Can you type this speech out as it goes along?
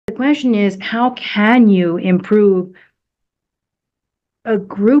question is, how can you improve a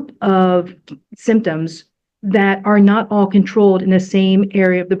group of symptoms that are not all controlled in the same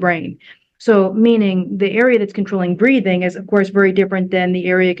area of the brain? So meaning the area that's controlling breathing is, of course, very different than the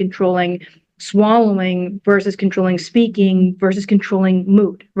area controlling swallowing versus controlling speaking versus controlling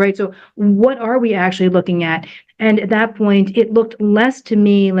mood, right? So what are we actually looking at? And at that point, it looked less to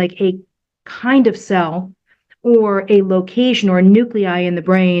me like a kind of cell or a location or a nuclei in the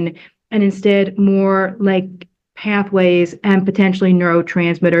brain, and instead more like pathways and potentially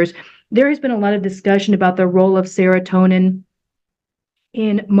neurotransmitters. There has been a lot of discussion about the role of serotonin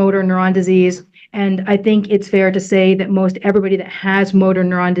in motor neuron disease. And I think it's fair to say that most everybody that has motor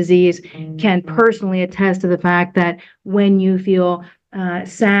neuron disease can personally attest to the fact that when you feel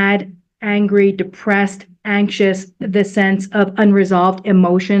sad, angry, depressed, anxious, the sense of unresolved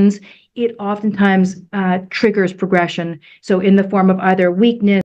emotions, it oftentimes triggers progression. So in the form of either weakness,